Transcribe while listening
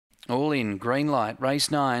All in. Green light. Race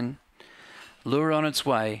 9. Lure on its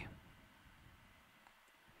way.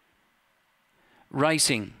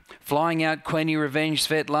 Racing. Flying out Queenie Revenge,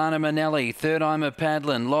 Svetlana Manelli. Third I'm a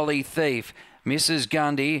Paddlin, Lolly Thief, Mrs.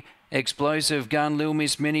 Gundy, Explosive Gun, Lil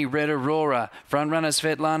Miss Minnie, Red Aurora. Front runner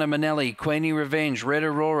Svetlana Manelli, Queenie Revenge, Red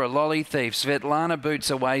Aurora, Lolly Thief. Svetlana boots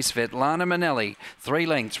away, Svetlana Manelli. 3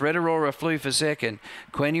 lengths. Red Aurora flew for second.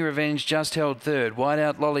 Queenie Revenge just held third. Wide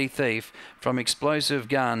out Lolly Thief from Explosive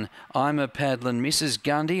Gun. I'm a Paddlin, Mrs.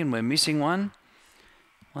 Gundy, and we're missing one.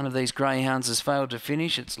 One of these greyhounds has failed to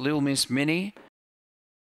finish. It's Lil Miss Minnie.